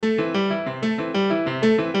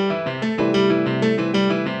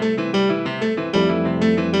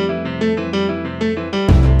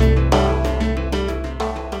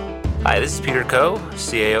Cho,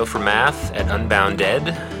 CAO for Math at Unbound Ed.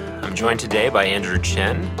 I'm joined today by Andrew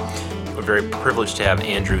Chen. We're very privileged to have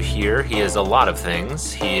Andrew here. He is a lot of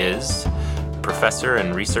things. He is a professor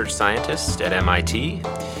and research scientist at MIT.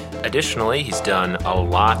 Additionally, he's done a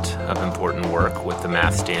lot of important work with the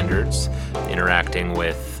math standards, interacting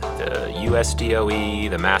with the US DOE,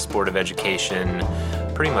 the Mass Board of Education,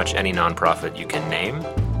 pretty much any nonprofit you can name.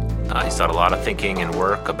 He's done a lot of thinking and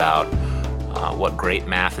work about what great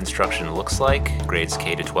math instruction looks like, grades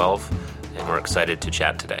K to 12, and we're excited to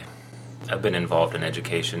chat today. I've been involved in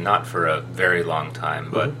education not for a very long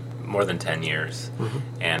time, but more than 10 years.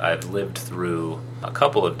 And I've lived through a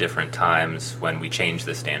couple of different times when we changed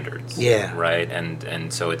the standards. Yeah. Right?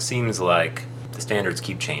 And so it seems like the standards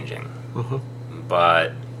keep changing.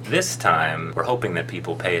 But this time, we're hoping that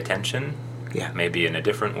people pay attention, maybe in a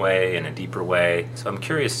different way, in a deeper way. So I'm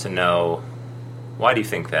curious to know, why do you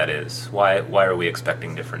think that is? Why are we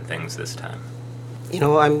expecting different things this time? You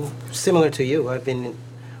know, I'm similar to you. I've been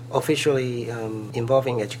officially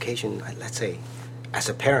involving education, let's say, as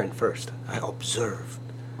a parent first. I observed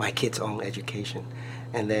my kids' own education.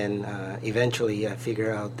 And then eventually I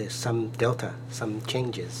figure out there's some delta, some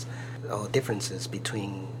changes or differences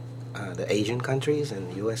between the Asian countries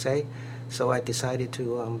and the USA. So I decided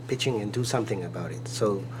to pitch in and do something about it.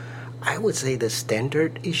 So I would say the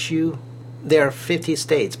standard issue, there are 50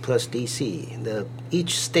 states plus DC.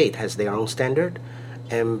 Each state has their own standard,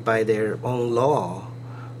 and by their own law,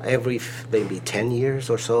 every maybe 10 years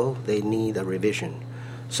or so, they need a revision.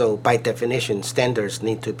 So by definition, standards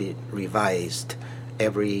need to be revised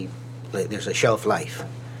there's a shelf life.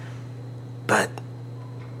 But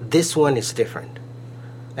this one is different.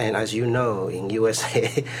 And as you know, in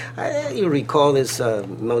USA, you recall this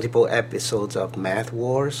multiple episodes of Math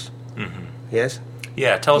Wars? Yes?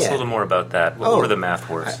 Yeah, tell us a little more about that. What were the Math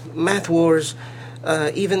Wars? Math Wars,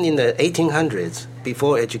 even in the 1800s,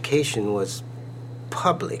 before education was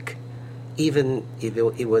public, even if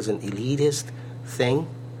it was an elitist thing,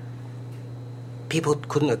 people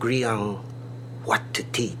couldn't agree on what to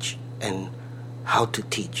teach and how to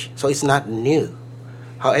teach. So it's not new.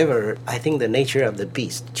 However, I think the nature of the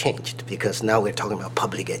beast changed because now we're talking about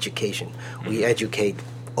public education. We educate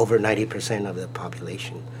over 90% of the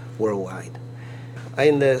population worldwide.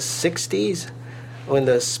 In the 60s, when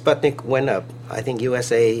the Sputnik went up, I think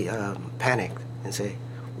USA panicked and said,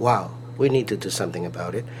 wow, we need to do something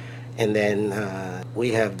about it. And then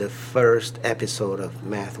we have the first episode of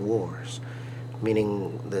Math Wars,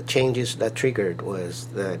 meaning the changes that triggered was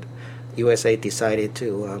that USA decided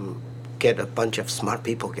to get a bunch of smart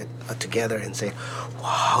people get together and say, wow,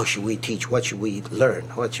 how should we teach? What should we learn?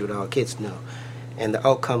 What should our kids know? And the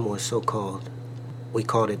outcome was so-called, we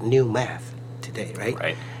called it new math today, right?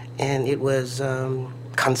 Right. And it was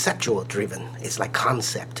conceptual driven. It's like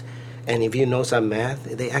concept. And if you know some math,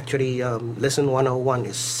 they actually, lesson 101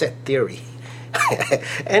 is set theory.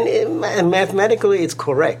 And mathematically it's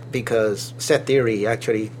correct because set theory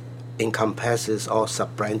actually encompasses all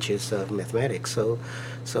sub-branches of mathematics.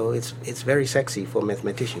 So it's very sexy for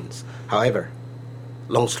mathematicians. However,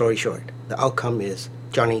 long story short, the outcome is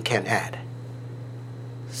Johnny can't add.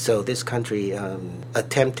 So this country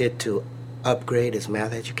attempted to upgrade its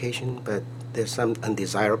math education, but there's some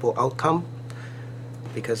undesirable outcome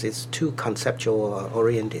because it's too conceptual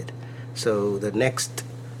oriented. So the next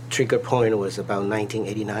trigger point was about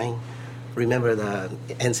 1989. Remember the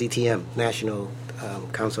NCTM, National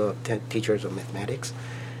Council of Teachers of Mathematics?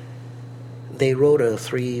 They wrote a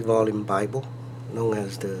 3-volume Bible known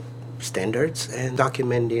as the Standards and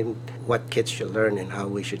documenting what kids should learn and how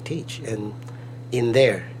we should teach. And in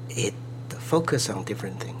there, it focuses on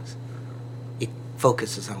different things. It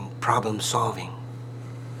focuses on problem solving.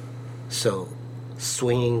 So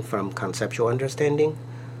swinging from conceptual understanding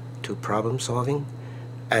to problem solving,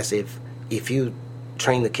 as if you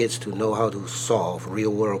train the kids to know how to solve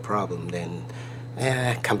real-world problem, then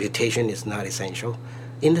computation is not essential.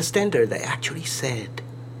 In the standard, they actually said,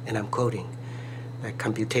 and I'm quoting, that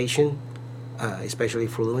computation, especially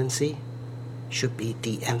fluency, should be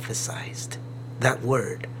de-emphasized. That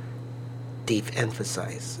word,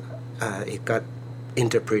 de-emphasized, it got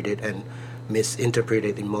interpreted and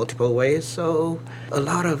misinterpreted in multiple ways. So a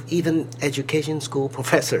lot of even education school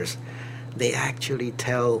professors, they actually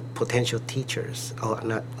tell potential teachers,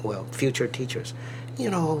 future teachers,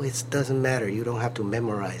 it doesn't matter. You don't have to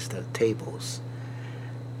memorize the tables.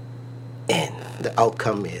 And the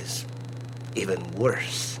outcome is even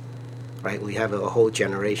worse, right? We have a whole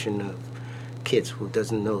generation of kids who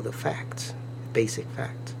doesn't know the facts, basic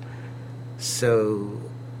facts. So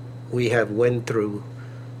we have went through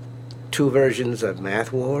 2 versions of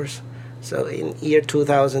Math Wars. So in year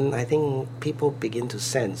 2000, I think people begin to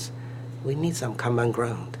sense we need some common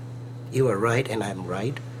ground. You are right and I'm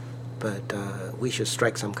right, but we should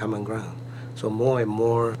strike some common ground. So more and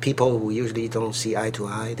more people who usually don't see eye to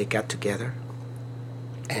eye, they got together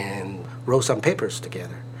and wrote some papers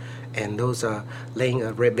together. And those are laying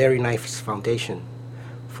a very nice foundation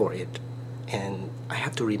for it. And I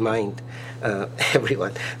have to remind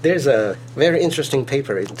everyone, there's a very interesting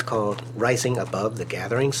paper. It's called Rising Above the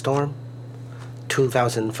Gathering Storm,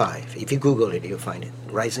 2005. If you Google it, you'll find it.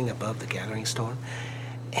 Rising Above the Gathering Storm.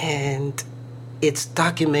 And it's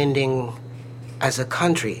documenting, as a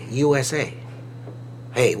country, USA.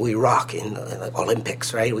 Hey, we rock in the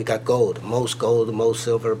Olympics, right? We got gold, most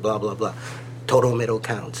silver, blah, blah, blah. Total medal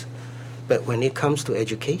counts. But when it comes to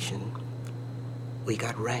education, we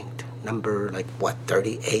got ranked number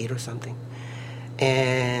 38 or something.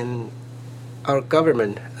 And our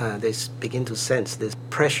government, they begin to sense this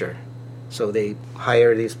pressure. So they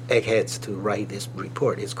hire these eggheads to write this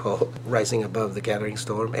report. It's called Rising Above the Gathering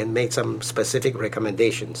Storm, and made some specific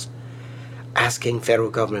recommendations asking federal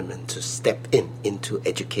government to step into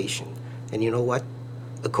education. And you know what?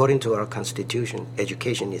 According to our Constitution,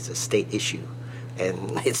 education is a state issue.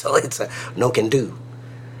 And it's a no can do.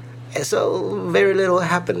 And so very little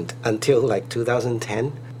happened until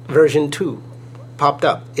 2010. Version 2 popped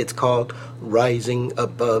up. It's called Rising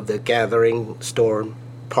Above the Gathering Storm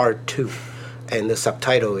Part 2. And the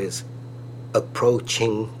subtitle is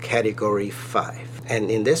Approaching Category 5.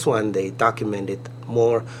 And in this one, they documented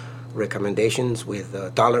more recommendations with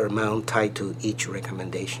a dollar amount tied to each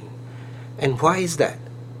recommendation. And why is that?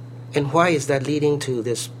 And why is that leading to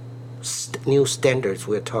this new standards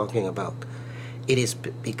we're talking about? It is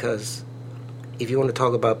because if you want to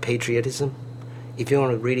talk about patriotism, if you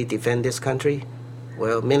want to really defend this country,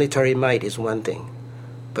 well, military might is one thing.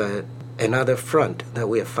 But another front that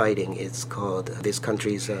we are fighting is called this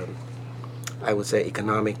country's, I would say,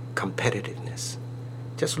 economic competitiveness.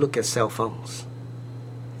 Just look at cell phones,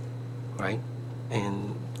 right?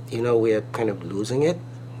 And, we are kind of losing it.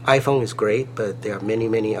 iPhone is great, but there are many,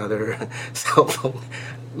 many other cell phone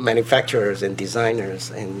manufacturers and designers,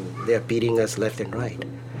 and they're beating us left and right.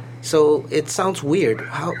 So it sounds weird.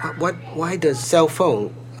 Why does cell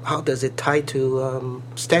phone, how does it tie to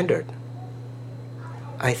standard?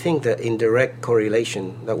 I think the indirect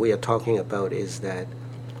correlation that we are talking about is that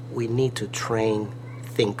we need to train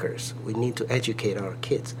thinkers. We need to educate our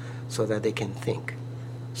kids so that they can think,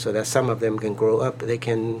 so that some of them can grow up, they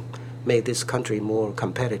can make this country more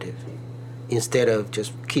competitive instead of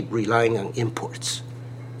just keep relying on imports.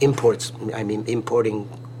 Imports, I mean importing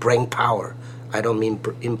brain power. I don't mean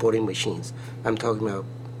importing machines. I'm talking about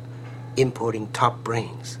importing top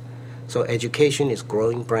brains. So education is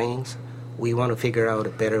growing brains. We want to figure out a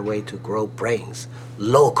better way to grow brains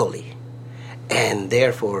locally. And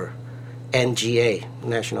therefore, NGA,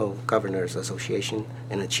 National Governors Association,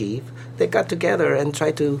 and Achieve, they got together and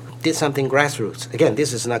did something grassroots. Again,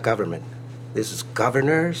 this is not government. This is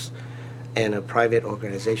governors and a private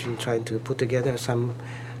organization trying to put together some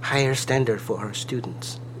higher standard for our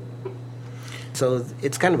students. So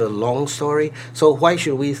it's kind of a long story. So why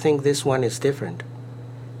should we think this one is different?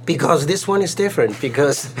 Because this one is different.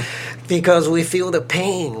 Because we feel the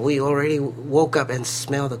pain. We already woke up and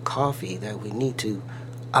smell the coffee that we need to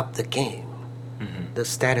up the game. Mm-hmm. The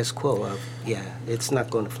status quo of, it's not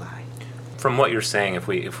going to fly. From what you're saying, if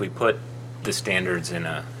we put the standards in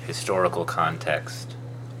a historical context,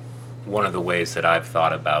 one of the ways that I've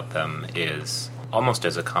thought about them is almost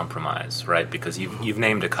as a compromise, right? Because you've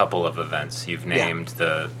named a couple of events. You've named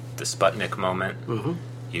the Sputnik moment. Mm-hmm.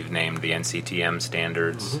 You've named the NCTM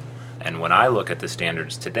standards. Mm-hmm. And when I look at the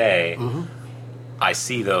standards today, mm-hmm. I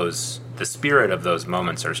see the spirit of those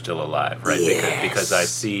moments are still alive, right? Yes. Because I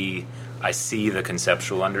see the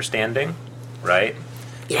conceptual understanding, right?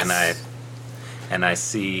 Yes. And I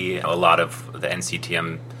see a lot of the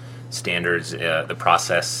NCTM standards, the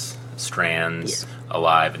process strands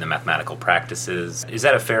alive in the mathematical practices. Is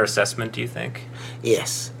that a fair assessment, do you think?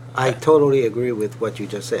 Yes. I totally agree with what you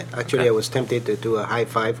just said. Actually, I was tempted to do a high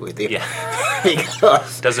five with you. Yeah.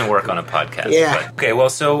 Because doesn't work on a podcast. Yeah. But, okay, well,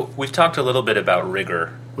 so we've talked a little bit about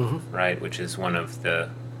rigor, mm-hmm. right, which is one of the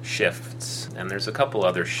shifts. And there's a couple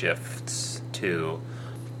other shifts, too.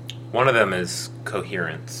 One of them is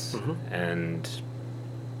coherence. Mm-hmm. And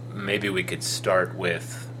maybe we could start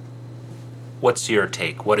with, what's your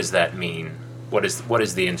take? What does that mean? What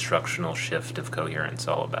is the instructional shift of coherence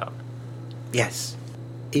all about? Yes.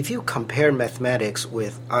 If you compare mathematics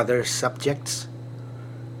with other subjects,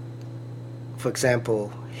 for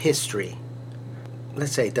example, history,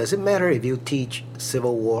 let's say, does it matter if you teach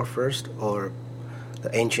Civil War first or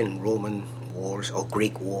the ancient Roman wars or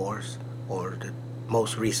Greek wars or the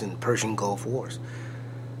most recent Persian Gulf wars.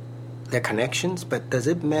 They're connections, but does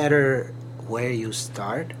it matter where you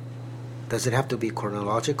start? Does it have to be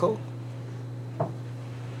chronological?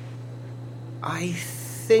 I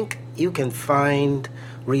think you can find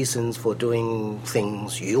reasons for doing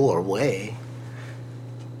things your way.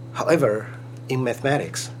 However, in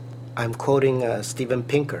mathematics, I'm quoting Steven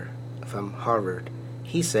Pinker from Harvard.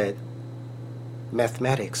 He said,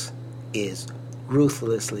 mathematics is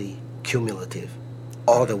ruthlessly cumulative,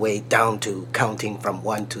 all the way down to counting from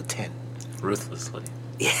 1 to 10. Ruthlessly?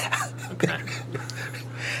 Yeah. Okay.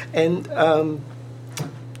 And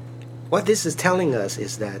what this is telling us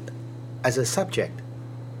is that as a subject,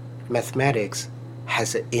 mathematics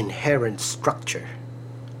has an inherent structure.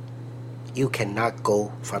 You cannot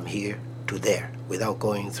go from here to there without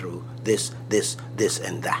going through this,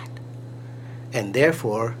 and that. And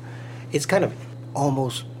therefore, it's kind of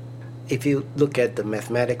almost, if you look at the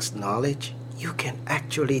mathematics knowledge, you can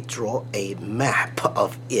actually draw a map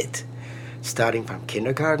of it, starting from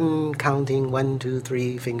kindergarten, counting 1, 2,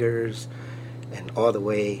 3 fingers, and all the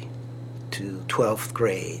way to 12th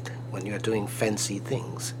grade when you're doing fancy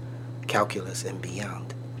things, calculus and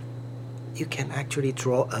beyond. You can actually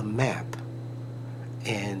draw a map,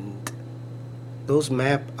 and those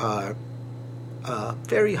maps are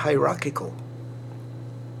very hierarchical.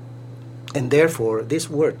 And therefore, this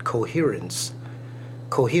word coherence,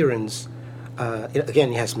 again,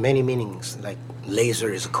 it has many meanings. Like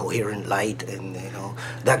laser is a coherent light, and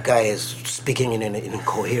that guy is speaking in a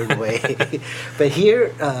coherent way. But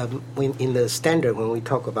here, in the standard, when we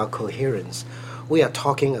talk about coherence, we are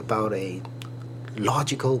talking about a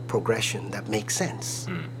logical progression that makes sense.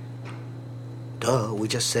 Duh, we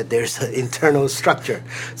just said there's an internal structure.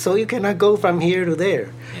 So you cannot go from here to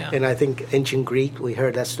there. Yeah. And I think ancient Greek, we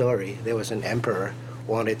heard that story. There was an emperor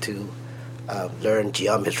wanted to learn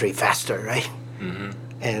geometry faster, right? Mm-hmm.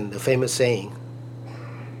 And the famous saying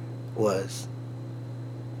was,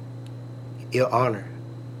 Your Honor,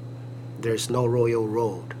 there's no royal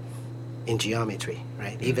road in geometry,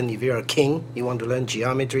 right? Mm-hmm. Even if you're a king, you want to learn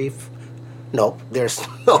geometry, no, there's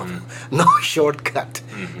no shortcut.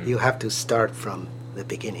 Mm-hmm. You have to start from the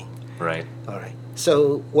beginning. Right. All right.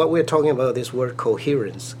 So what we're talking about, this word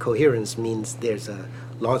coherence. Coherence means there's a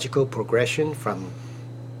logical progression from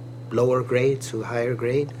lower grade to higher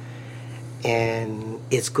grade, and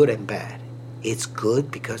it's good and bad. It's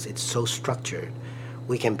good because it's so structured.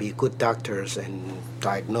 We can be good doctors and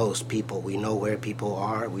diagnose people. We know where people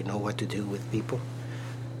are. We know what to do with people.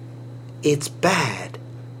 It's bad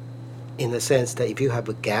in the sense that if you have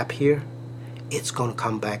a gap here, it's going to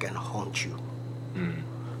come back and haunt you. Mm.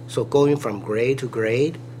 So going from grade to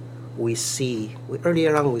grade,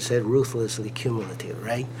 earlier on we said ruthlessly cumulative,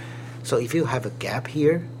 right? So if you have a gap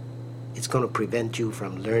here, it's going to prevent you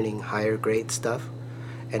from learning higher grade stuff,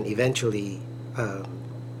 and eventually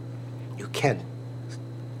you can't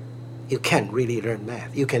really learn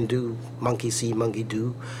math. You can do monkey see, monkey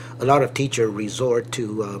do. A lot of teachers resort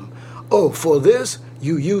to, for this,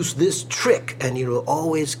 you use this trick, and it will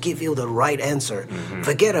always give you the right answer. Mm-hmm.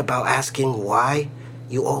 Forget about asking why.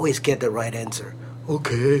 You always get the right answer.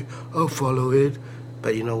 Okay, I'll follow it.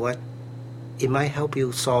 But you know what? It might help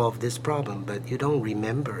you solve this problem, but you don't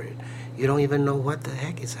remember it. You don't even know what the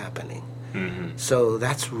heck is happening. Mm-hmm. So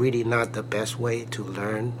that's really not the best way to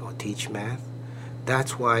learn or teach math.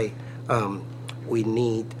 That's why we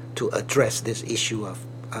need to address this issue of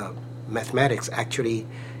mathematics. Actually,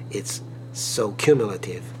 it's so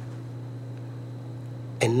cumulative.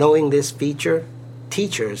 And knowing this feature,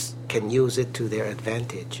 teachers can use it to their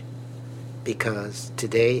advantage, because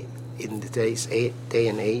today, in today's day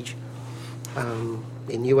and age,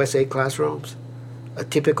 in USA classrooms, a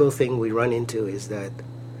typical thing we run into is that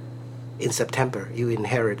in September, you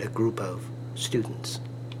inherit a group of students.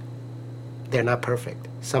 They're not perfect.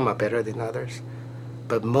 Some are better than others,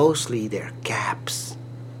 but mostly they're gaps.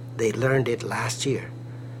 They learned it last year.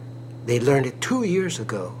 They learned it 2 years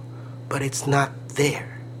ago, but it's not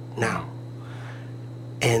there now.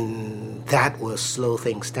 And that will slow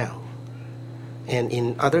things down. And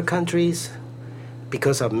in other countries,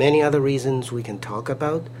 because of many other reasons we can talk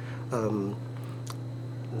about,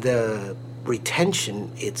 the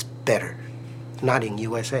retention is better, not in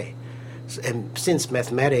USA. And since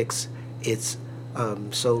mathematics, it's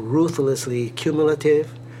so ruthlessly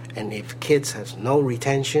cumulative, and if kids have no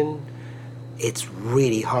retention, it's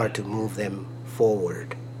really hard to move them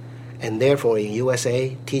forward. And therefore, in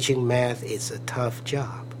USA, teaching math is a tough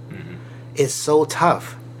job. Mm-hmm. It's so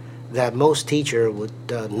tough that most teachers would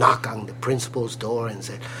knock on the principal's door and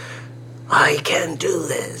say, I can't do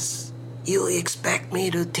this. you expect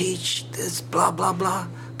me to teach this blah, blah, blah,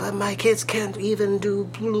 but my kids can't even do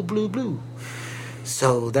blue, blue, blue.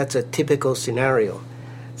 So that's a typical scenario.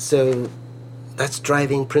 So that's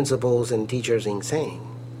driving principals and teachers insane.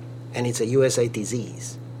 And it's a USA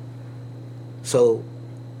disease. So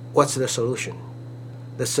what's the solution?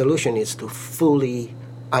 The solution is to fully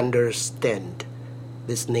understand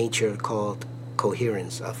this nature called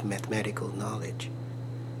coherence of mathematical knowledge.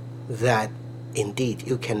 That indeed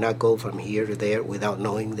you cannot go from here to there without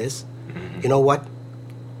knowing this. You know what?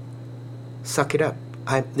 Suck it up.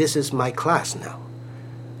 This is my class now.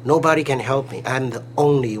 Nobody can help me. I'm the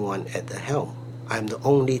only one at the helm. I'm the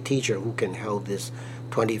only teacher who can help this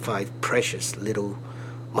 25 precious little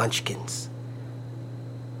munchkins.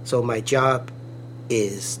 So my job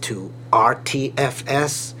is to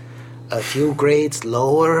RTFS a few grades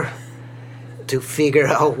lower to figure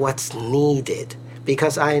out what's needed,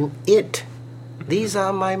 because I'm it. These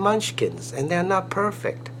are my munchkins, and they're not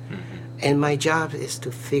perfect. And my job is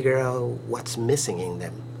to figure out what's missing in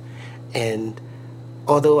them. And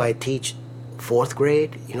although I teach 4th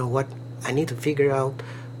grade, you know what? I need to figure out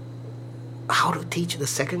how to teach the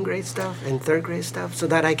 2nd grade stuff and 3rd grade stuff so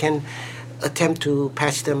that I can attempt to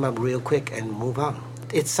patch them up real quick and move on.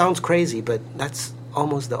 It sounds crazy, but that's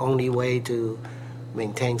almost the only way to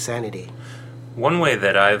maintain sanity. One way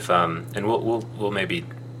that I've, and we'll maybe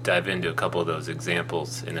dive into a couple of those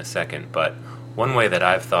examples in a second, but one way that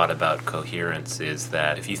I've thought about coherence is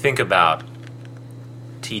that if you think about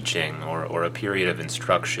teaching or a period of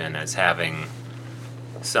instruction as having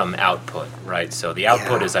some output, right? So the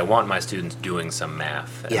output is I want my students doing some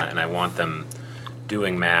math, and I want them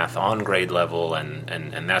doing math on grade level,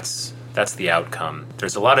 and that's the outcome.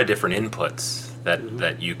 There's a lot of different inputs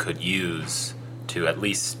that you could use to at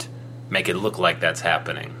least make it look like that's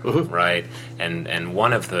happening, right? And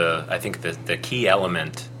one of I think the key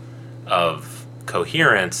element of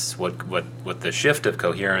coherence, what the shift of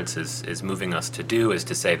coherence is moving us to do, is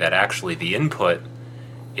to say that actually the input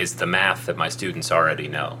is the math that my students already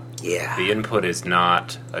know. Yeah. The input is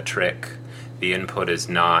not a trick. The input is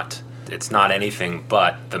not, it's not anything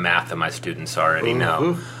but the math that my students already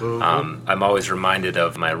know. I'm always reminded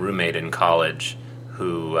of my roommate in college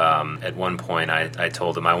who, at one point I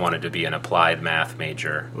told him I wanted to be an applied math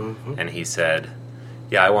major. And he said,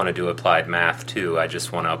 yeah, I want to do applied math too. I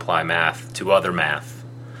just want to apply math to other math,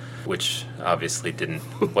 which obviously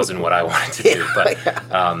wasn't what I wanted to do.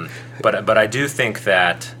 But I do think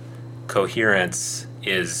that coherence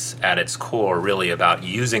is at its core really about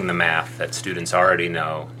using the math that students already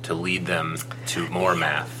know to lead them to more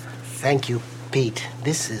math. Thank you, Pete.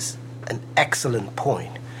 This is an excellent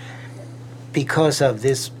point. Because of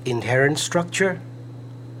this inherent structure,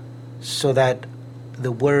 so that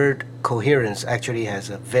the word coherence actually has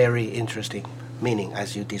a very interesting meaning,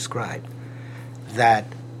 as you described. That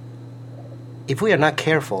if we are not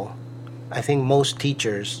careful, I think most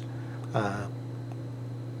teachers,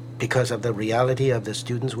 because of the reality of the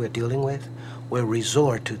students we're dealing with, will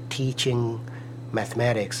resort to teaching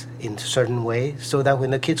mathematics in a certain way so that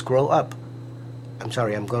when the kids grow up, I'm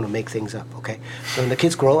sorry, I'm going to make things up, okay? So when the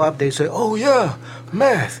kids grow up, they say, oh yeah,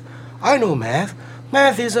 math. I know math.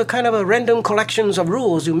 Math is a kind of a random collections of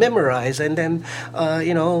rules you memorize and then,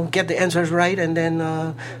 get the answers right and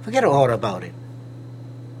then forget all about it.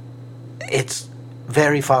 It's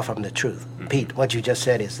very far from the truth. Pete, what you just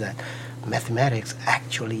said is that mathematics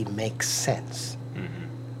actually makes sense.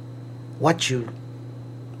 What you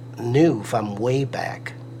knew from way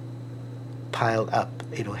back piled up,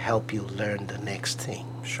 it'll help you learn the next thing.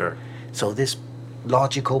 Sure. So this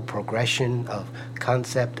logical progression of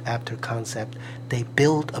concept after concept, they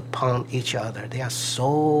build upon each other. They are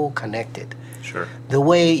so connected. Sure. The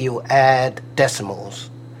way you add decimals,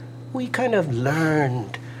 we kind of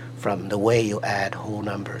learned from the way you add whole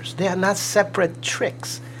numbers. They are not separate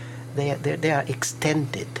tricks. They are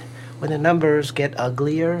extended. When the numbers get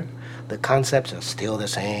uglier, the concepts are still the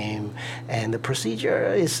same, and the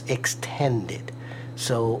procedure is extended.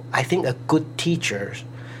 So I think a good teacher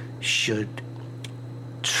should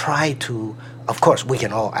try to, of course, we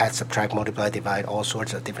can all add, subtract, multiply, divide, all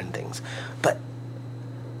sorts of different things, but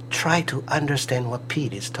try to understand what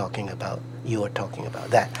Pete is talking about, you are talking about,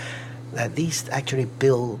 that these actually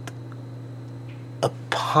build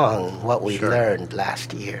upon what we learned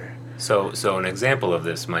last year. So an example of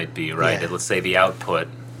this might be, right, Yeah. let's say the output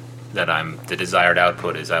the desired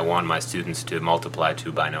output is I want my students to multiply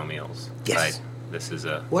two binomials. Yes. Right? This is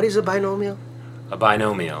What is a binomial? a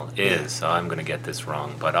binomial is, so I'm going to get this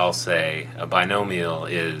wrong, but I'll say a binomial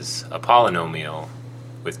is a polynomial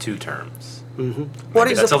with two terms.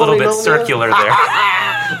 What is That's a a little bit polynomial? circular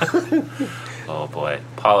there. Oh boy,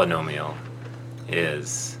 polynomial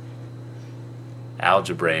is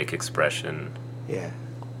algebraic expression Yeah.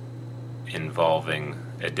 involving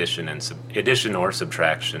addition or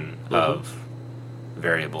subtraction of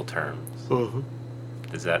variable terms. Mm-hmm.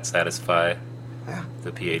 Does that satisfy Yeah.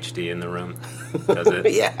 the PhD in the room? Does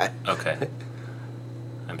it? Yeah. Okay.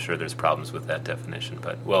 I'm sure there's problems with that definition,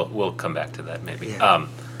 but we'll come back to that maybe. Yeah.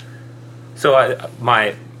 So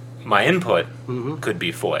my input Mm-hmm. could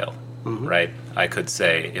be FOIL, right? I could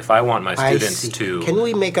say if I want my I students see. to Can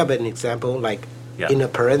we make up an example, like Yeah. in a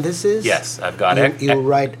parenthesis? yes, I've got You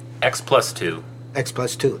write x plus 2 x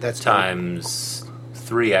plus 2. That's times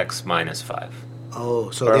 3x minus 5. Oh,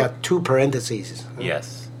 so Or- there are two parentheses. Huh?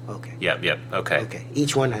 Yes. Okay. Yep. Okay. Okay.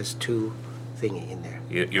 Each one has two thingy in there.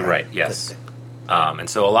 You're right. Yes. Good. And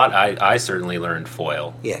so I certainly learned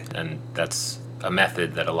FOIL. Yeah. And that's a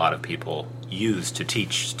method that a lot of people use to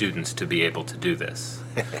teach students to be able to do this.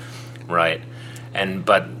 Right.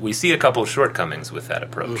 But we see a couple of shortcomings with that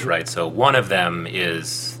approach, right? So one of them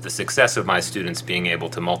is the success of my students being able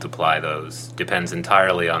to multiply those depends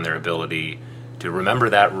entirely on their ability to remember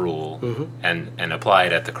that rule and apply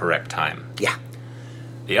it at the correct time. Yeah.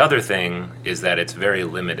 The other thing is that it's very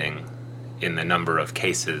limiting in the number of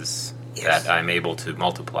cases Yes. that I'm able to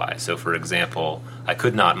multiply. So, for example, I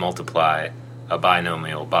could not multiply a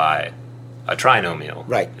binomial by a trinomial.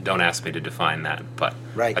 Right. Don't ask me to define that, but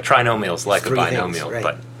Right. a trinomial is like a three things, binomial.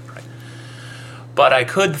 right. But I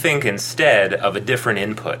could think instead of a different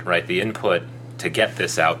input, right? The input to get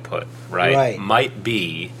this output, right, Right. might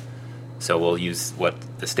be, so we'll use what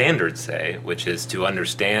the standards say, which is to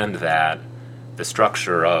understand that the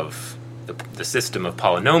structure of the system of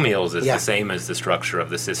polynomials is Yeah. the same as the structure of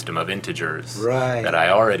the system of integers Right. that I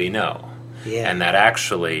already know. Yeah. And that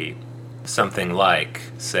actually something like,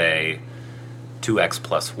 say, 2x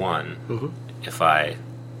plus 1, if I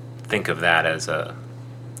think of that as a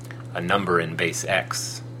number in base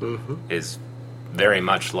x, is very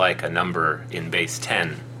much like a number in base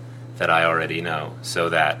 10 that I already know. So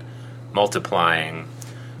that multiplying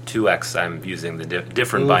 2x, I'm using the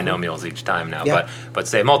different binomials each time now, Yeah. but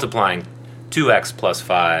say multiplying 2x plus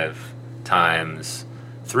 5 times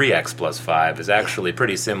 3x plus 5 is actually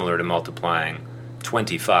pretty similar to multiplying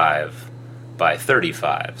 25 by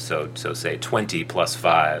 35. So say 20 plus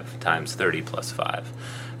 5 times 30 plus 5.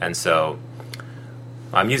 And so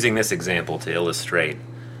I'm using this example to illustrate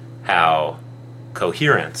how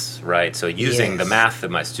coherence, right? So using the Yes. math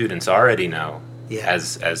that my students already know Yeah.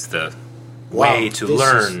 as the Wow, way to this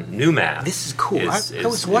learn new math. This is cool. I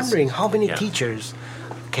was wondering how many teachers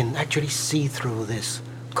can actually see through this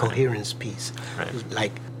coherence piece. Right.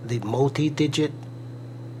 Like the multi-digit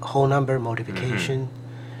whole number multiplication,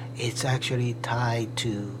 it's actually tied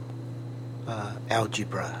to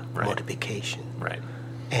algebra Right. multiplication. Right.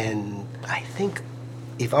 And I think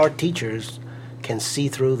if our teachers can see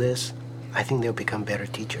through this, I think they'll become better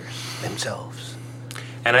teachers themselves.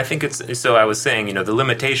 And I think it's, so I was saying, the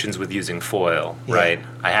limitations with using FOIL, Yeah. right?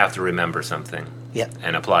 I have to remember something Yep.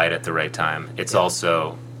 and apply it at the right time. It's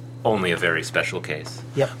also only a very special case.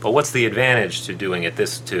 Yep. But what's the advantage to doing it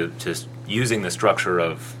to using the structure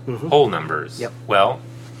of whole numbers? Yep. Well,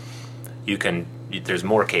 there's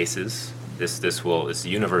more cases. This is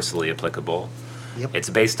universally applicable. Yep. It's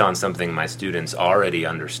based on something my students already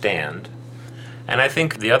understand. And I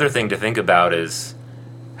think the other thing to think about is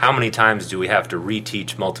how many times do we have to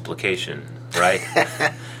reteach multiplication, right?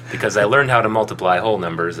 Because I learned how to multiply whole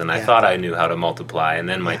numbers and I Yeah. thought I knew how to multiply, and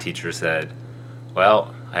then my Yeah. teacher said,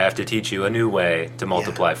 well, I have to teach you a new way to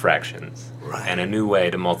multiply fractions, Right. and a new way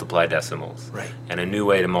to multiply decimals, Right. and a new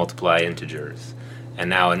way to multiply integers, and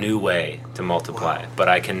now a new way to multiply. But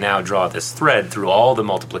I can now draw this thread through all the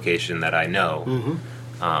multiplication that I know.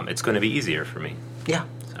 It's going to be easier for me. Yeah.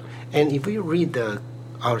 So, And if we read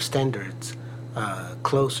our standards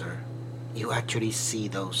closer, you actually see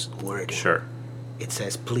those wording. sure. It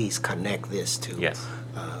says, please connect this to Yes.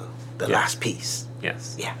 the Yes. last piece.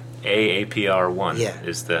 Yes. Yeah. AAPR1 Yeah.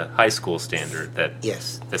 is the high school standard that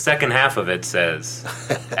Yes. the second half of it says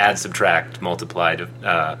add, subtract, multiply,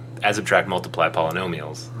 multiply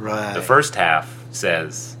polynomials. Right. The first half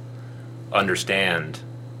says understand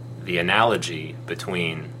the analogy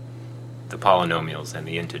between the polynomials and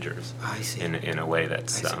the integers I see. in a way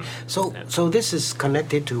that's I see. So this is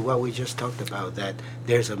connected to what we just talked about, that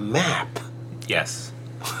there's a map. yes.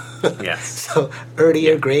 Yes. So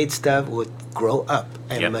earlier grade stuff would grow up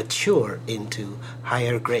and Yep. mature into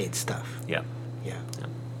higher grade stuff. Yeah. Yeah.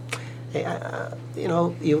 Hey,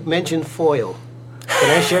 you mentioned FOIL. Can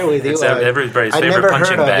I share with you? It's everybody's I favorite never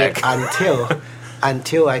punching heard bag. of it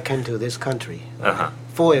until I came to this country. Uh-huh.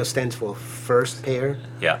 FOIL stands for first pair,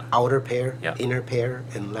 Yeah. outer pair, Yeah. inner pair,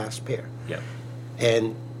 and last pair. Yeah.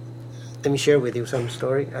 And let me share with you some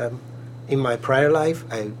story. In my prior life,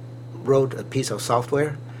 I wrote a piece of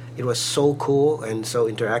software. It was so cool and so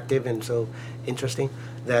interactive and so interesting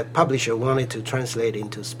that publisher wanted to translate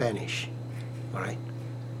into Spanish. All right.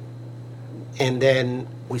 And then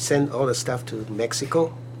we sent all the stuff to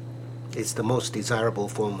Mexico. It's the most desirable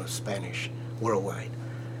form of Spanish worldwide.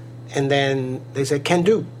 And then they said, can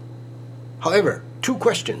do. However, 2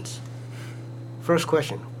 questions. First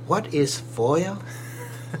question, what is FOIL?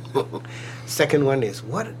 Second one is,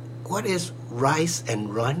 what is rice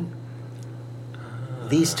and run?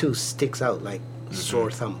 These 2 sticks out like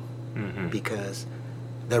sore thumb because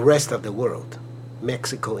the rest of the world,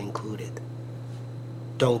 Mexico included,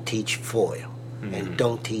 don't teach FOIL and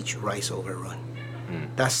don't teach rice over run.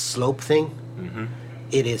 That slope thing,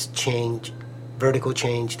 it is change, vertical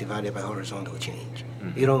change divided by horizontal change.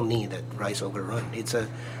 You don't need that rice over run. It's a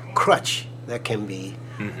crutch that can be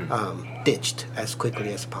ditched as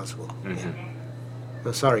quickly as possible. Yeah.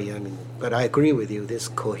 So sorry, but I agree with you. This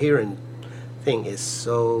coherent thing is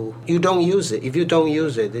so, you don't use it. If you don't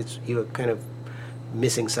use it, you're kind of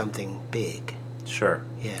missing something big. Sure.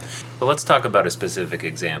 Yeah. Well, let's talk about a specific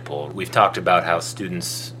example. We've talked about how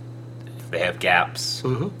students, they have gaps,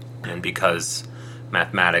 and because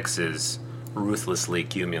mathematics is ruthlessly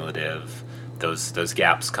cumulative, those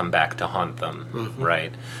gaps come back to haunt them,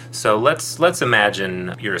 right? So let's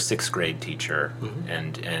imagine you're a 6th grade teacher,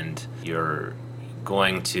 and you're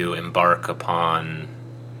going to embark upon,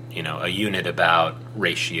 a unit about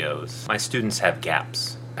ratios. My students have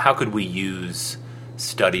gaps. How could we use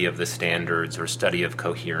study of the standards or study of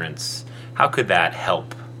coherence? How could that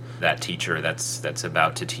help that teacher that's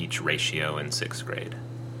about to teach ratio in 6th grade?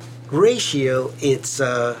 Ratio, it's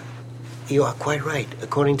you are quite right.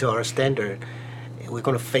 According to our standard, we're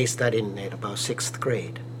going to face that in at about 6th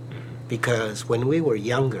grade. Because when we were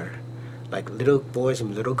younger, like little boys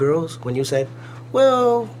and little girls, when you said,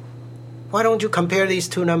 well, why don't you compare these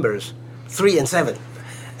 2 numbers, 3 and 7?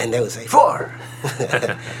 And they would say, 4.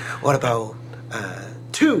 What about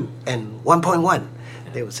 2 and 1.1?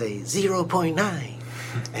 They would say 0.9.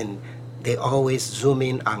 And they always zoom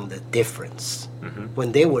in on the difference.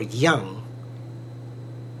 When they were young,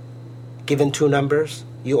 given 2 numbers,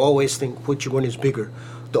 you always think which one is bigger.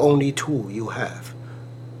 The only tool you have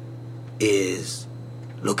is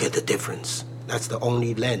look at the difference. That's the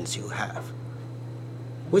only lens you have,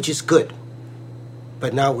 which is good.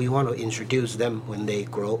 But now we want to introduce them when they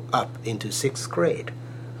grow up into 6th grade.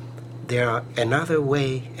 There are another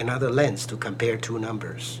lens to compare 2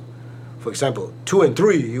 numbers. For example, 2 and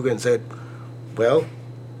 3, you can say, well,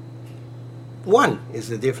 1 is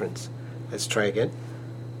the difference. Let's try again.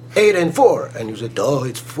 8 and 4, and you say, duh,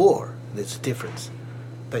 it's 4. That's the difference.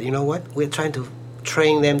 But you know what? We're trying to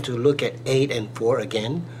train them to look at 8 and 4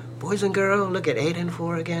 again. Boys and girls, look at 8 and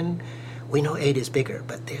 4 again. We know 8 is bigger,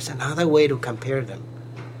 but there's another way to compare them.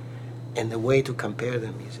 And the way to compare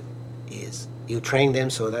them is you train them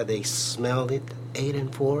so that they smell it, 8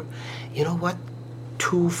 and 4. You know what?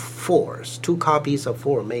 2 4s, 2 copies of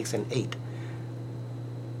 4 makes an 8.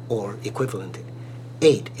 Or equivalent.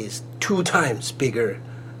 8 is 2 times bigger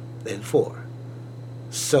than 4.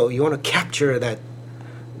 So you want to capture that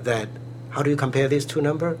how do you compare these 2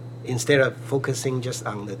 numbers? Instead of focusing just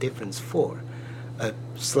on the difference 4. A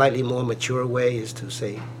slightly more mature way is to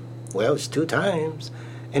say, well, it's 2 times.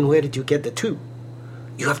 And where did you get the 2?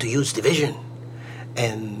 You have to use division.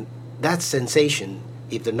 And that sensation,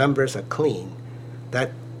 if the numbers are clean,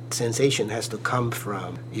 that sensation has to come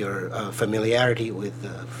from your familiarity with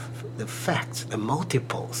the facts, the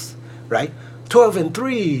multiples, right? 12 and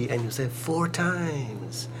 3, and you say 4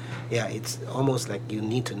 times. Yeah, it's almost like you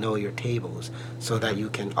need to know your tables so that you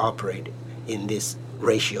can operate in this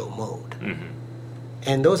ratio mode.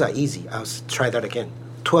 And those are easy. I'll try that again.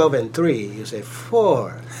 12 and 3, you say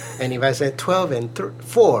 4. And if I say 12 and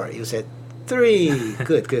 4, you say 3.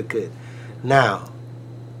 Good. Now,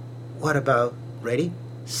 what about, ready?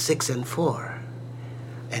 6 and 4.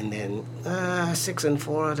 And then 6 and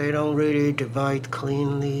 4, they don't really divide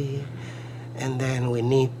cleanly. And then we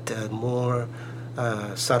need a more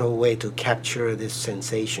subtle way to capture this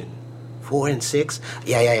sensation. 4 and 6,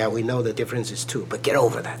 yeah, we know the difference is 2, but get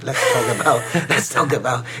over that. Let's talk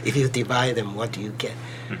about if you divide them, what do you get?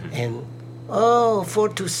 And 4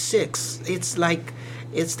 to 6,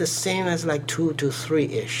 it's the same as like 2 to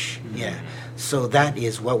 3-ish. Yeah. So that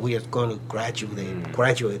is what we are going to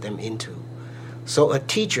graduate them into. So a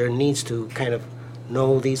teacher needs to kind of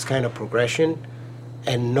know these kind of progression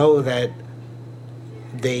and know that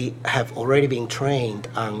they have already been trained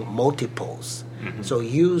on multiples. So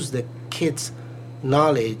use the kids'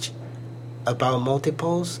 knowledge about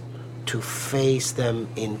multiples to phase them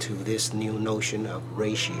into this new notion of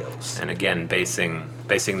ratios. And again, basing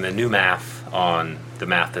the new math on the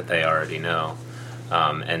math that they already know.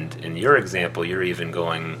 And in your example, you're even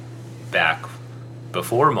going back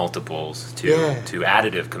before multiples to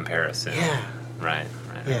additive comparison. Yeah. Right.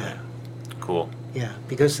 Yeah. Cool. Yeah,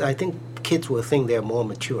 because I think kids will think they're more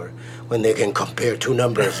mature when they can compare two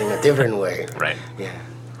numbers in a different way. Right. Yeah.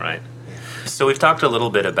 Right. Yeah. So we've talked a little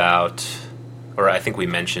bit about, or I think we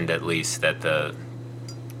mentioned at least, that the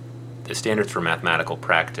standards for mathematical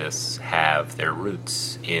practice have their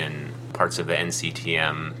roots in parts of the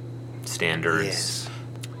NCTM standards.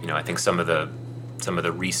 Yes. I think some of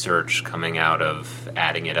the research coming out of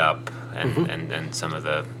adding it up and some of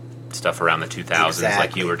the stuff around the 2000s,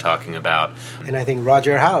 like you were talking about. And I think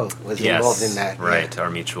Roger Howe was involved in that. Right, our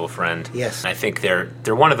mutual friend. Yes. I think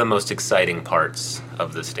they're one of the most exciting parts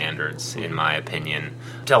of the standards, in my opinion.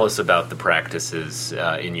 Tell us about the practices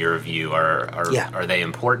in your view. Are they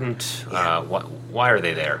important? Why are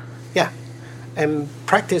they there? Yeah. And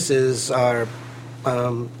practices are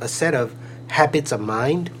a set of habits of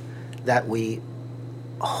mind that we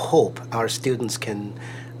hope our students can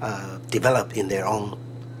develop in their own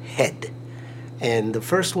head. And the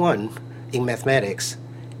first one in mathematics,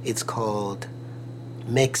 it's called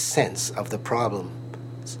make sense of the problem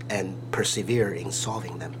and persevere in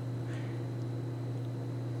solving them.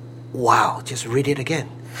 Wow, just read it again.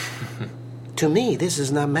 To me, this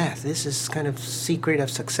is not math. This is kind of secret of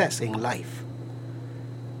success in life.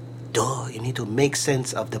 Duh, you need to make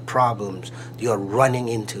sense of the problems you're running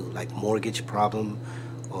into, like mortgage problem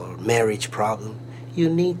or marriage problem. You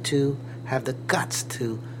need to have the guts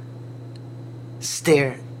to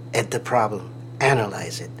stare at the problem,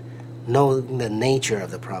 analyze it, know the nature of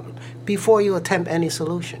the problem before you attempt any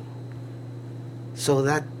solution. So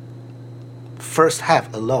that first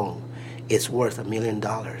half alone is worth $1 million.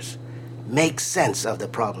 Make sense of the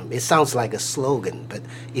problem. It sounds like a slogan, but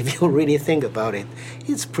if you really think about it,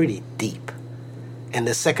 it's pretty deep. And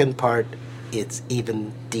the second part, it's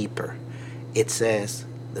even deeper. It says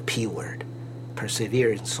the P word,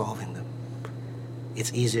 persevere in solving them.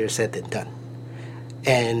 It's easier said than done.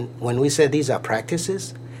 And when we say these are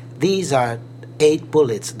practices, these are 8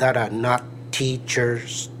 bullets that are not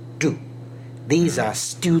teachers do. These are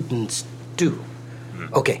students do.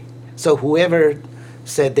 Okay, so whoever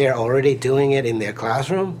said they're already doing it in their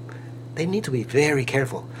classroom, they need to be very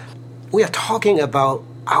careful. We are talking about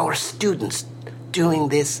our students doing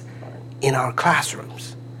this in our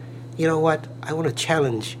classrooms. You know what? I want to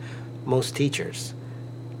challenge most teachers.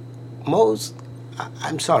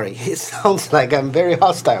 I'm sorry, it sounds like I'm very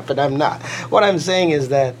hostile, but I'm not. What I'm saying is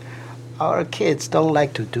that our kids don't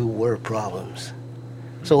like to do word problems.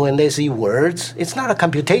 So when they see words, it's not a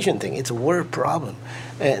computation thing, it's a word problem.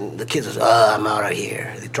 And the kids say, I'm out of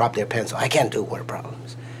here. They drop their pencil. I can't do word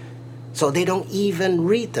problems. So they don't even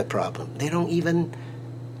read the problem. They don't even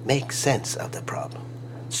make sense of the problem.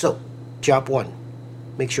 So, job 1,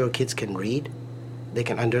 make sure kids can read. They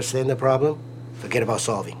can understand the problem. Forget about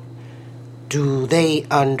solving. Do they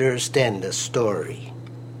understand the story?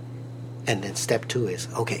 And then step 2 is,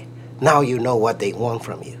 okay, now you know what they want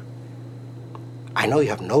from you. I know you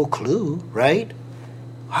have no clue, right?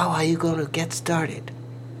 How are you going to get started?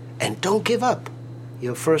 And don't give up.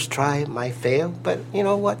 Your first try might fail, but you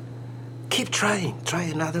know what? Keep trying. Try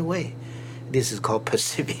another way. This is called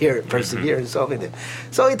persevere in solving it.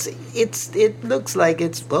 So it looks like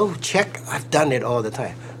it's, check, I've done it all the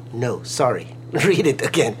time. No, sorry. Read it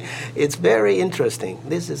again. It's very interesting.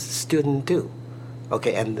 This is student 2.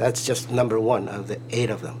 Okay, and that's just number 1 of the 8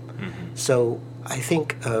 of them. So I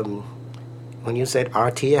think when you said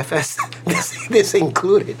RTFS, this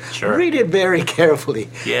included. Sure. Read it very carefully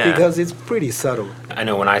because it's pretty subtle. I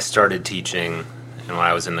know when I started teaching and when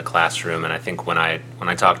I was in the classroom, and I think when I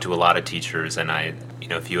talk to a lot of teachers, and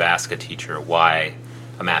if you ask a teacher why,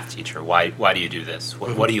 a math teacher, why do you do this?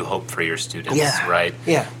 What do you hope for your students? Yeah. Right?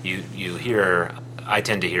 Yeah. You hear, I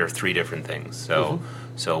tend to hear 3 different things.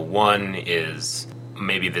 So one is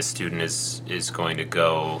maybe this student is going to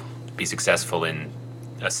go be successful in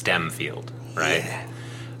a STEM field, right? Yeah.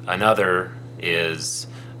 Another is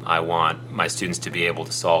I want my students to be able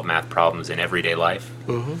to solve math problems in everyday life.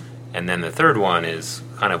 And then the third one is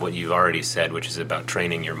kind of what you've already said, which is about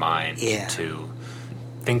training your mind to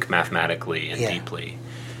think mathematically and deeply.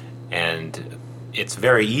 And it's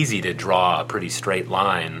very easy to draw a pretty straight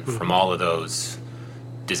line from all of those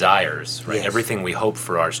desires, right? Yes. Everything we hope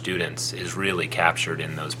for our students is really captured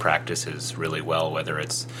in those practices really well, whether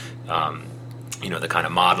it's the kind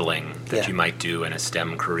of modeling that Yeah. you might do in a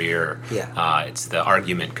STEM career. Yeah. It's the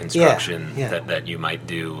argument construction Yeah. that you might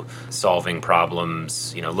do, solving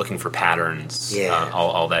problems, looking for patterns, Yeah.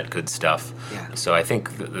 all that good stuff. Yeah. So I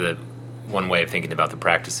think the one way of thinking about the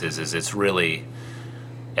practices is it's really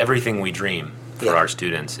everything we dream for Yeah. our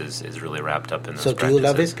students is really wrapped up in those So do practices. you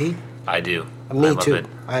love it, Pete? I do. Me I love too. it.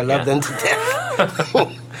 I love Yeah. them to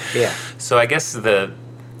death. Yeah. So I guess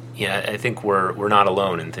I think we're not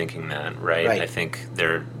alone in thinking that, right? Right. I think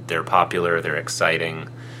they're popular, they're exciting.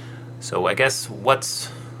 So I guess what's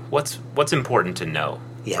important to know,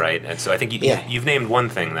 Yeah. right? And so I think Yeah. you've named one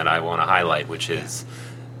thing that I want to highlight, which is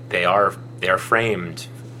they are framed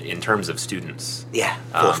in terms of students. Yeah.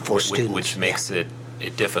 For students. Which makes it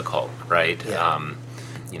difficult, right? Yeah.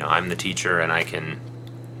 I'm the teacher, and I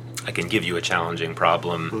can give you a challenging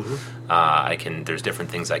problem. Mm-hmm. There's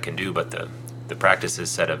different things I can do, but the practices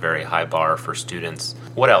set a very high bar for students.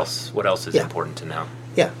 What else? What else is Yeah. important to know?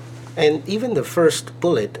 Yeah. And even the first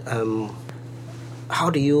bullet, how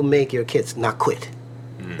do you make your kids not quit?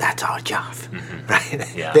 That's our job, right?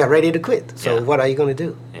 Yeah. They're ready to quit. So Yeah. what are you going to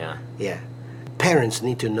do? Yeah. Yeah. Parents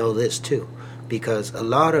need to know this too, because a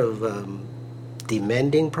lot of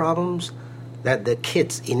demanding problems that the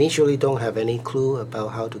kids initially don't have any clue about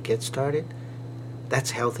how to get started,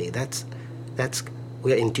 that's healthy. That's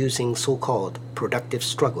we are inducing so-called productive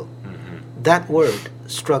struggle. That word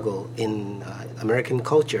struggle in American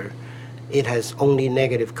culture, it has only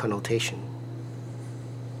negative connotation.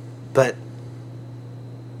 But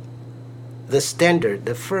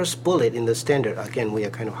the first bullet in the standard, again, we are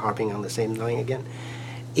kind of harping on the same line again,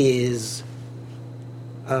 is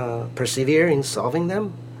persevere in solving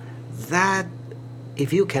them. That,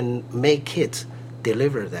 if you can make kids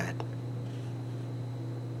deliver that,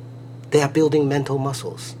 they are building mental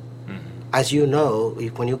muscles. As you know,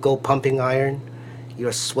 when you go pumping iron,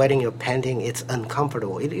 you're sweating, you're panting, it's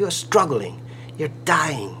uncomfortable. You're struggling, you're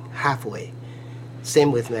dying halfway.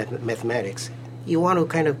 Same with mathematics. You want to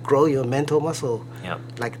kind of grow your mental muscle, Yep.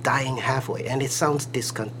 like dying halfway, and it sounds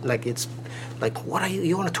like it's like, what are you?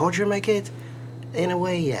 You want to torture my kids? In a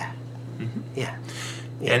way, yeah, yeah.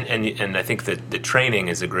 Yeah. And I think that the training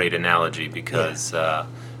is a great analogy because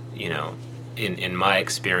in my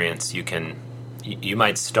experience, you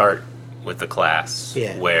might start with the class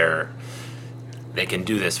Yeah. where they can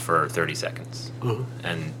do this for 30 seconds,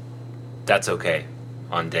 and that's okay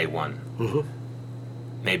on day one.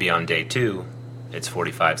 Maybe on day two, it's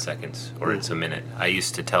 45 seconds or it's a minute. I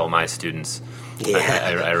used to tell my students,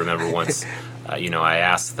 Yeah. I remember once, I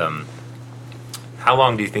asked them, how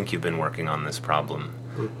long do you think you've been working on this problem?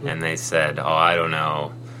 And they said, I don't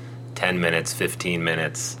know, 10 minutes, 15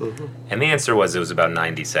 minutes. And the answer was it was about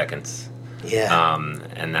 90 seconds. Yeah.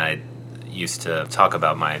 And I used to talk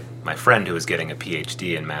about my friend who was getting a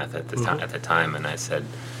PhD in math at the time, and I said,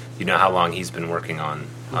 how long he's been working on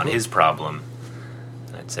his problem?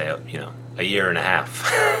 And I'd say, a year and a half.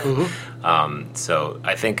 So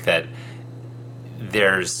I think that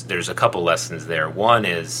there's a couple lessons there. One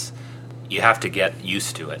is you have to get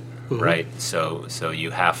used to it, right? So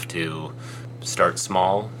you have to start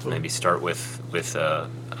small, maybe start with a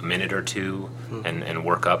minute or two, and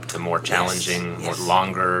work up to more challenging, Yes. more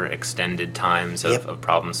longer, extended times Yep. of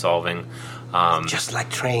problem solving. Just like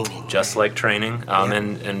training. Just like training,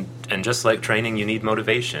 and just like training, you need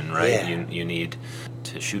motivation, right? Yeah. You need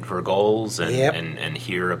to shoot for goals and, Yep. and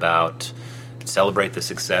hear about, celebrate the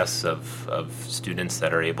success of students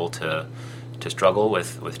that are able to struggle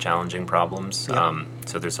with challenging problems. Yep.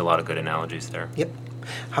 So there's a lot of good analogies there. Yep.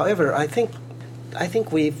 However, I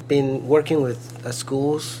think we've been working with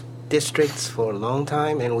schools, districts for a long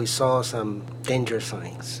time, and we saw some danger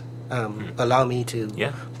signs. Allow me to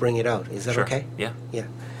Yeah. bring it out. Is that Sure. okay? Yeah. Yeah.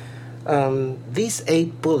 These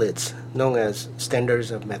 8 bullets, known as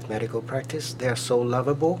standards of mathematical practice, they are so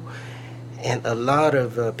lovable, and a lot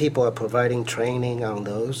of people are providing training on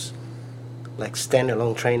those, like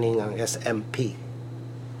standalone training on SMP.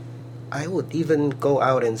 I would even go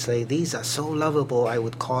out and say these are so lovable, I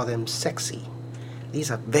would call them sexy. These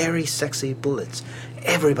are very sexy bullets.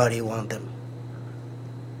 Everybody wants them.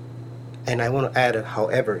 And I want to add a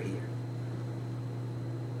however here.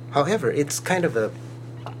 However, it's kind of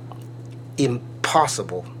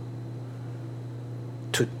impossible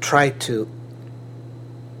to try to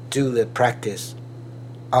do the practice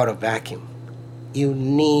out of vacuum. You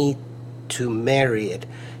need to marry it.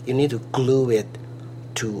 You need to glue it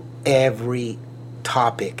to every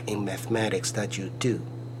topic in mathematics that you do.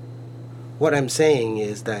 What I'm saying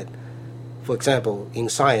is that, for example, in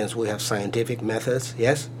science we have scientific methods,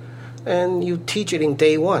 yes? And you teach it in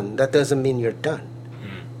day one. That doesn't mean you're done.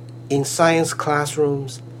 In science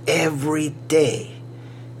classrooms, every day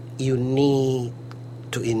you need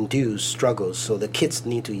to induce struggles. So the kids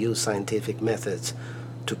need to use scientific methods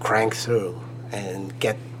to crank through and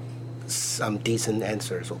get some decent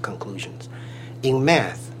answers or conclusions. In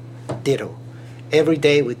math, ditto. Every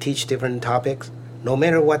day we teach different topics. No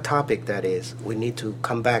matter what topic that is, we need to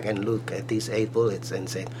come back and look at these 8 bullets and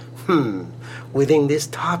say, within this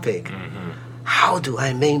topic, how do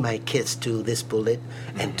I make my kids do this bullet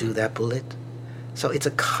and do that bullet? So it's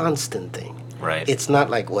a constant thing. Right. It's not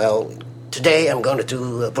like, well, today I'm going to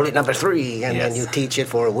do bullet number 3, and then Yes. you teach it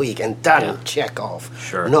for a week and done, Yeah. check off.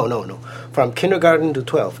 Sure. No. From kindergarten to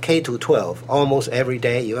 12, K to 12, almost every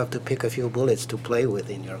day you have to pick a few bullets to play with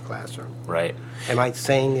in your classroom. Right. Am I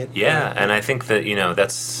saying it? Yeah, and I think that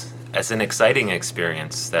that's an exciting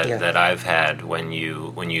experience that, Yeah. that I've had when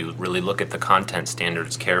you really look at the content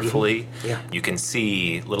standards carefully. Yeah. You can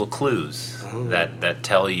see little clues that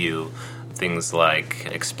tell you things like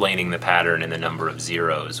explaining the pattern in the number of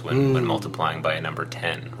zeros when multiplying by a number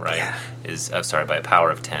 10, right? Yeah. By a power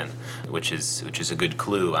of 10, which is a good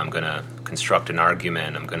clue. I'm going to construct an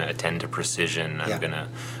argument. I'm going to attend to precision. Yeah.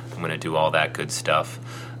 I'm going to do all that good stuff.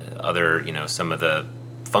 Other, some of the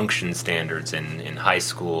function standards in high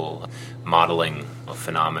school, modeling of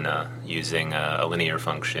phenomena using a linear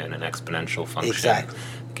function, an exponential function, Exactly.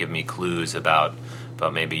 give me clues about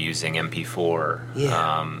maybe using MP4.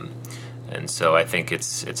 Yeah. And so I think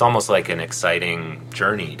it's almost like an exciting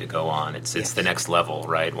journey to go on. It's Yes. the next level,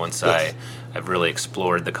 right? Once Yes. I've really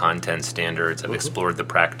explored the content standards, I've explored the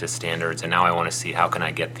practice standards, and now I want to see how can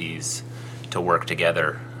I get these to work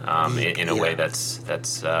together in a way Yeah.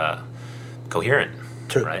 that's coherent,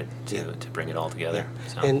 True. right? To bring it all together.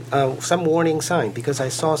 So. And some warning sign, because I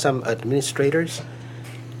saw some administrators,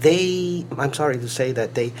 I'm sorry to say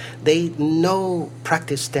that they know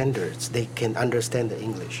practice standards, they can understand the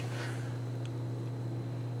English.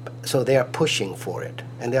 So they are pushing for it.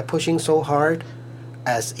 And they're pushing so hard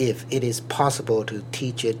as if it is possible to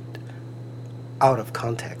teach it out of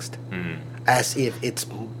context. As if it's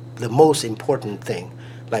the most important thing,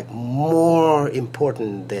 like more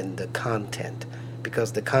important than the content.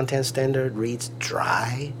 Because the content standard reads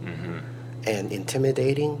dry and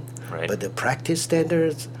intimidating, Right. but the practice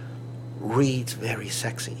standards reads very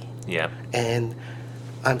sexy. Yeah. And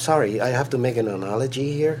I'm sorry, I have to make an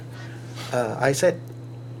analogy here. I said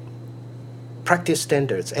practice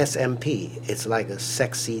standards, SMP, it's like a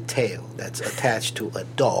sexy tail that's attached to a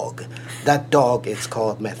dog. That dog is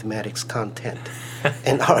called mathematics content.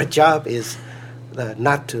 And our job is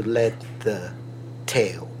not to let the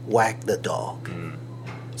tail wag the dog.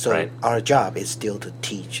 So Right. our job is still to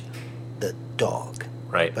teach the dog.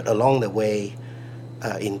 Right. But along the way,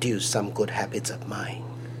 induce some good habits of mind.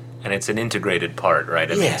 And it's an integrated part, right?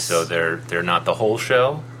 I mean, Yes. so they're not the whole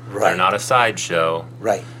show. Right. They're not a side show.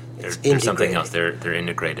 Right. There's something else. They're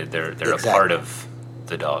integrated. They're Exactly. a part of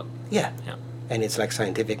the dog. Yeah. Yeah. And it's like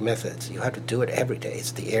scientific methods. You have to do it every day.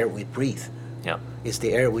 It's the air we breathe. Yeah. It's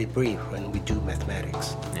the air we breathe when we do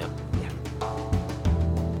mathematics. Yeah. Yeah.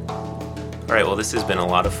 All right. Well, this has been a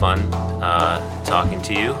lot of fun talking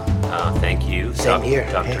to you. Thank you, Same here.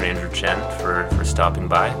 Dr. Hey. Andrew Chen, for stopping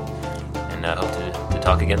by, and I hope to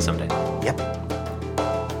talk again someday. Yep.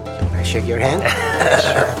 Should I shake your hand?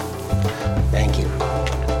 Sure. Thank you.